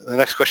The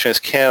next question is,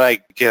 can I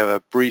give a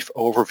brief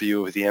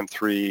overview of the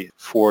M3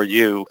 for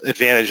you,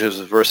 advantages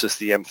versus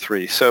the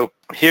M3? So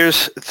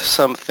here's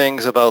some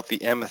things about the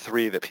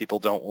M3 that people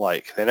don't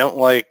like. They don't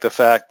like the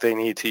fact they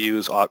need to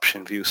use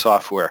option view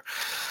software.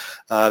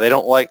 They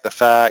don't like the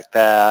fact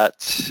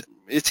that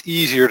it's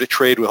easier to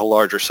trade with a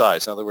larger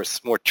size. In other words,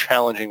 it's more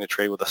challenging to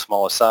trade with a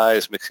smaller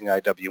size, mixing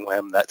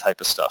IWM, that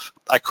type of stuff.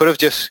 I could have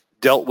just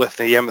dealt with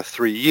the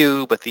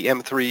M3U, but the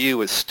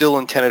M3U is still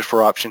intended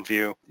for option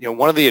view.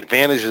 One of the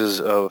advantages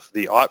of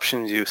the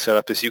option view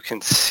setup is you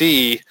can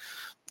see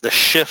the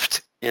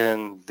shift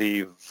in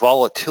the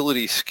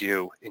volatility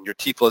skew in your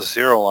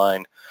T+0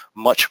 line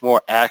much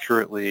more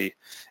accurately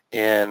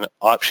in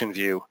option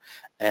view.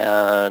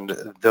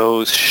 And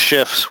those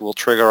shifts will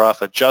trigger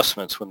off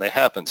adjustments when they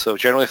happen. So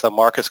generally, if the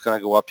market's going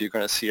to go up, you're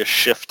going to see a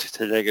shift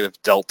to negative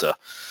delta.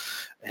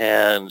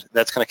 And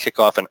that's going to kick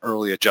off an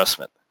early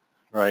adjustment,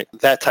 right?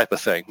 That type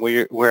of thing.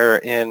 Where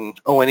in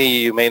ONE,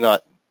 you may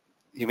not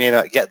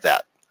get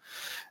that.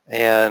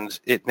 And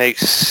it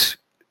makes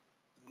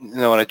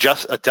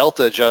a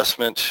delta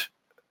adjustment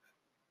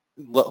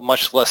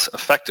much less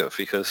effective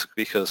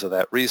because of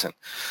that reason.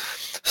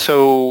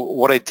 So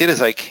what I did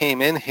is I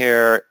came in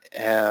here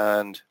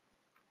and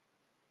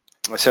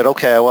I said,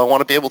 okay, well, I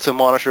want to be able to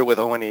monitor with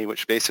ONE,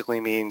 which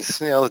basically means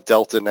the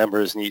delta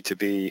numbers need to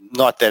be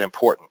not that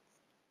important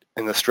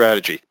in the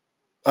strategy.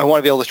 I want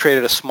to be able to trade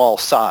at a small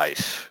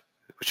size,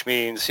 which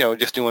means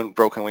just doing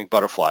broken wing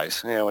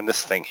butterflies. In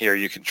this thing here,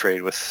 you can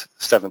trade with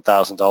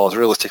 $7,000.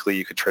 Realistically,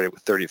 you could trade it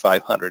with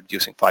 $3,500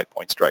 using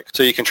 5-point strike.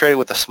 So you can trade it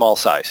with a small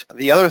size.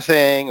 The other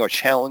thing or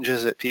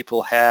challenges that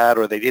people had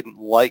or they didn't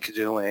like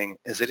doing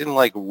is they didn't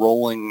like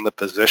rolling the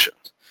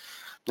positions.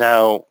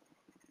 Now,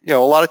 a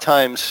lot of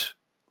times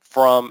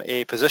from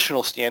a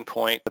positional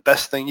standpoint, the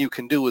best thing you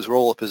can do is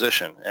roll a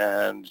position,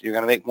 and you're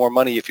going to make more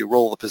money if you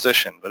roll the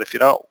position. But if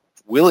you're not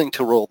willing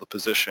to roll the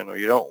position or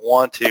you don't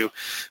want to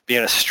be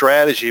in a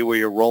strategy where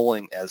you're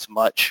rolling as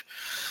much,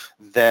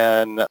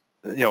 then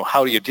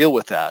how do you deal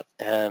with that?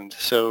 And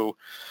so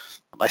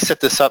I set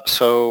this up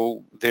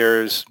so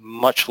there's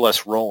much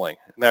less rolling.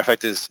 Matter of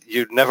fact is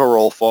you'd never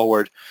roll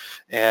forward,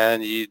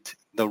 and the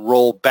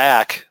roll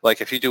back,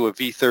 like if you do a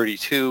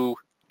V32,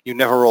 you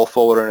never roll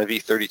forward on a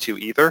V32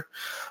 either,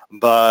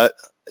 but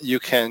you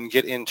can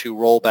get into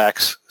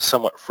rollbacks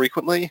somewhat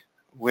frequently,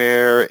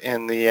 where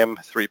in the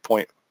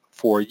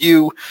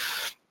M3.4U,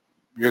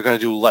 you're going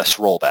to do less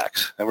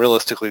rollbacks. And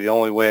realistically, the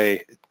only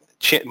way,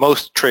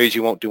 most trades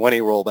you won't do any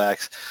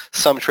rollbacks.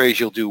 Some trades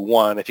you'll do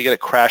one. If you get a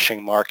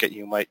crashing market,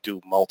 you might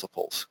do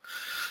multiples.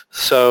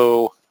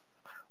 So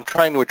I'm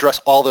trying to address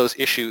all those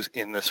issues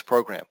in this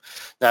program.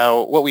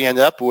 Now, what we end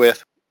up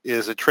with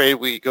is a trade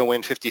we go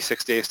in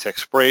 56 days to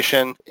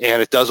expiration,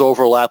 and it does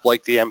overlap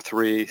like the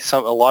M3. A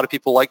lot of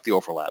people like the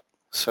overlap.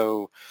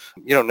 So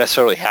you don't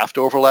necessarily have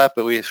to overlap,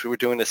 but we're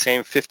doing the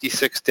same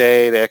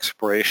 56-day to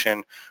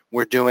expiration.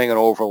 We're doing an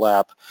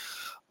overlap.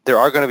 There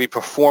are going to be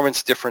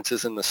performance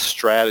differences in the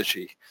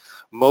strategy.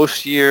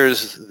 Most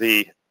years,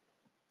 the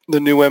new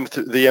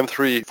the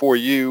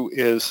M3.4U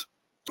is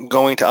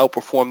going to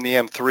outperform the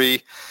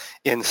M3.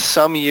 In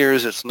some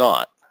years, it's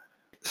not.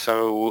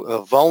 So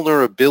the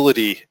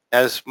vulnerability,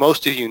 as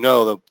most of you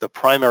know, the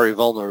primary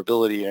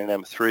vulnerability in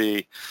an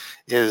M3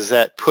 is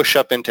that push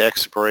up into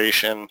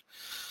expiration,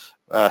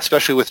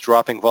 especially with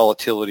dropping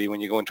volatility when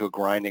you go into a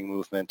grinding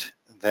movement.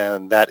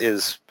 Then that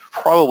is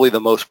probably the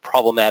most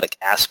problematic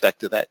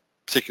aspect of that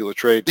particular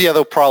trade. The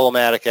other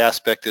problematic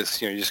aspect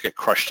is you just get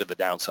crushed to the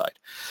downside.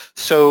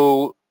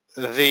 So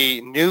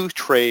the new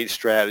trade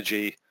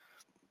strategy,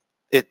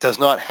 it does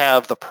not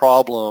have the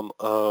problem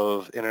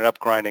of in an up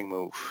grinding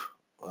move.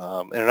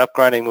 In an up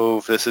grinding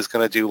move, this is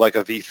going to do like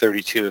a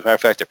V32. As a matter of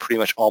fact, it pretty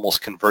much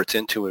almost converts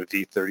into a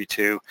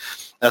V32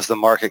 as the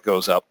market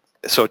goes up.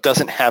 So it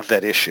doesn't have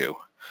that issue.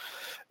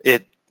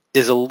 It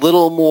is a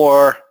little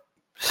more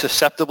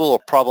susceptible or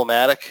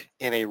problematic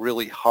in a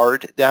really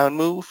hard down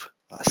move.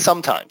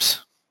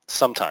 Sometimes,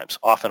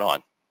 off and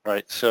on,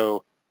 right?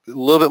 So a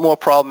little bit more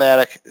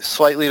problematic,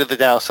 slightly to the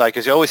downside,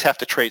 because you always have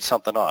to trade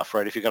something off,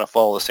 right, if you're going to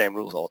follow the same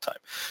rules all the time.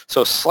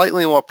 So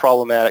slightly more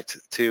problematic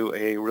to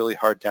a really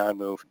hard down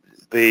move.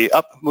 The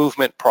up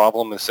movement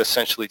problem is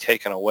essentially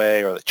taken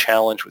away, or the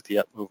challenge with the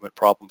up movement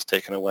problem is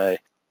taken away.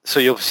 So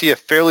you'll see a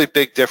fairly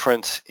big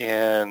difference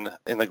in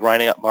the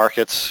grinding up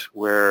markets,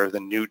 where the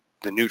new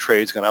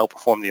trade is going to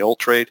outperform the old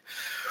trade.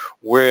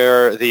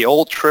 Where the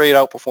old trade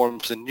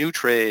outperforms the new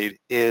trade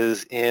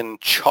is in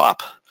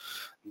chop.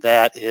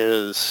 That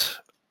is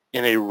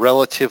in a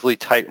relatively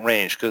tight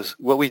range, because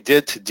what we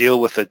did to deal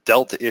with the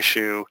delta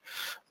issue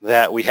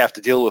that we have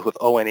to deal with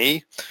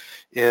ONE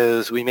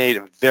is we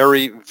made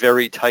very,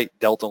 very tight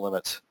delta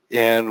limits,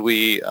 and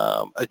we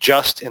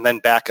adjust and then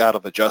back out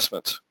of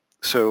adjustments.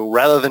 So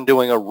rather than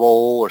doing a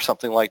roll or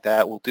something like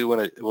that, we'll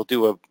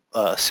do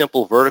a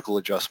simple vertical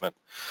adjustment.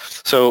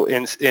 So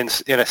in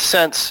a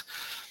sense,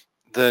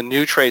 the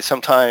new trade,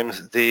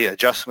 sometimes the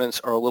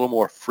adjustments are a little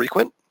more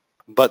frequent,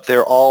 but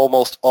they're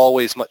almost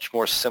always much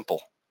more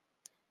simple,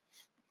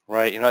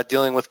 right? You're not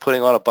dealing with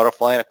putting on a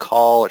butterfly and a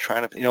call or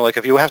trying to, like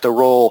if you have to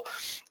roll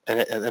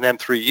an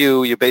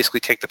M3U, you basically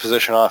take the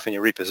position off and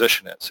you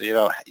reposition it. So you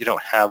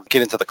don't have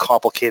get into the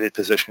complicated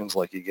positions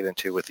like you get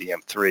into with the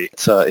M3.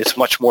 It's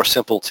much more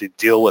simple to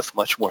deal with,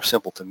 much more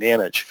simple to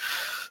manage.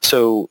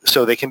 So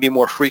they can be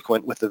more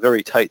frequent with the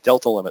very tight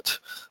delta limits.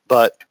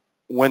 But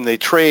when the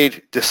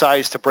trade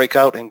decides to break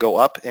out and go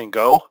up and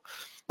go,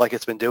 like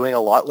it's been doing a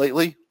lot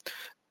lately,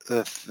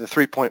 the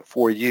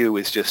 3.4U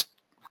is just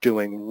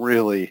doing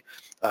really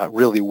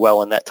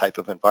well in that type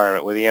of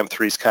environment, where the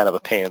M3 is kind of a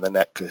pain in the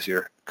neck because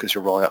you're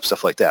rolling up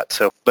stuff like that.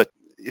 So, but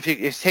if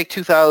you take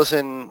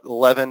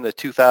 2011 to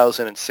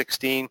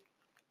 2016,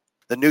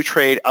 the new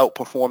trade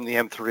outperformed the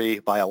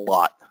M3 by a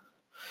lot.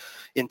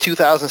 In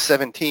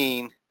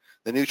 2017,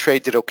 the new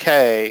trade did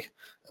okay,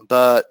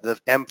 but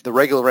the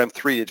regular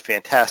M3 did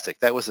fantastic.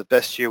 That was the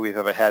best year we've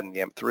ever had in the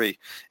M3.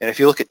 And if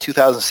you look at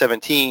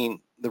 2017,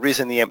 the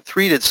reason the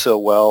M3 did so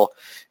well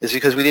is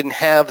because we didn't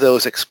have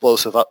those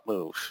explosive up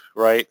moves,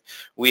 right?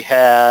 We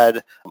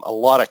had a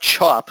lot of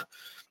chop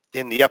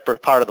in the upper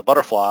part of the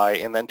butterfly,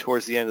 and then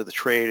towards the end of the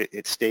trade,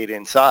 it stayed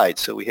inside.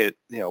 So we hit,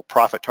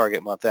 profit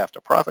target month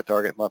after profit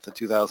target month in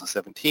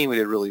 2017. We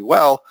did really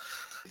well.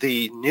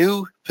 The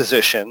new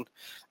position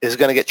is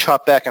going to get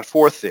chopped back and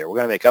forth there. We're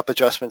going to make up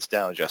adjustments,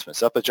 down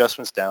adjustments, up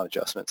adjustments, down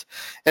adjustments.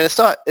 And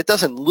it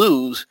doesn't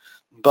lose,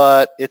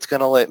 but it's going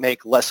to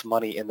make less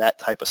money in that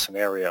type of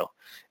scenario.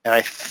 And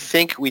I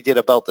think we did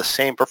about the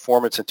same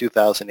performance in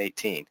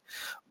 2018.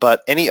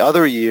 But any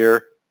other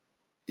year,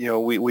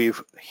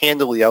 we've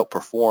handily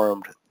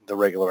outperformed the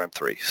regular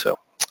M3. So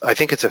I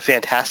think it's a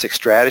fantastic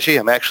strategy.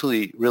 I'm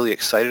actually really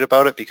excited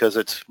about it because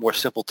it's more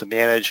simple to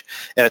manage,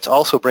 and it's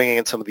also bringing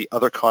in some of the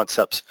other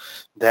concepts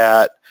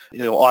that,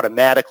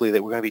 automatically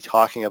that we're going to be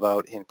talking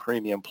about in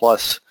Premium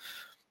Plus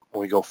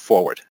when we go forward.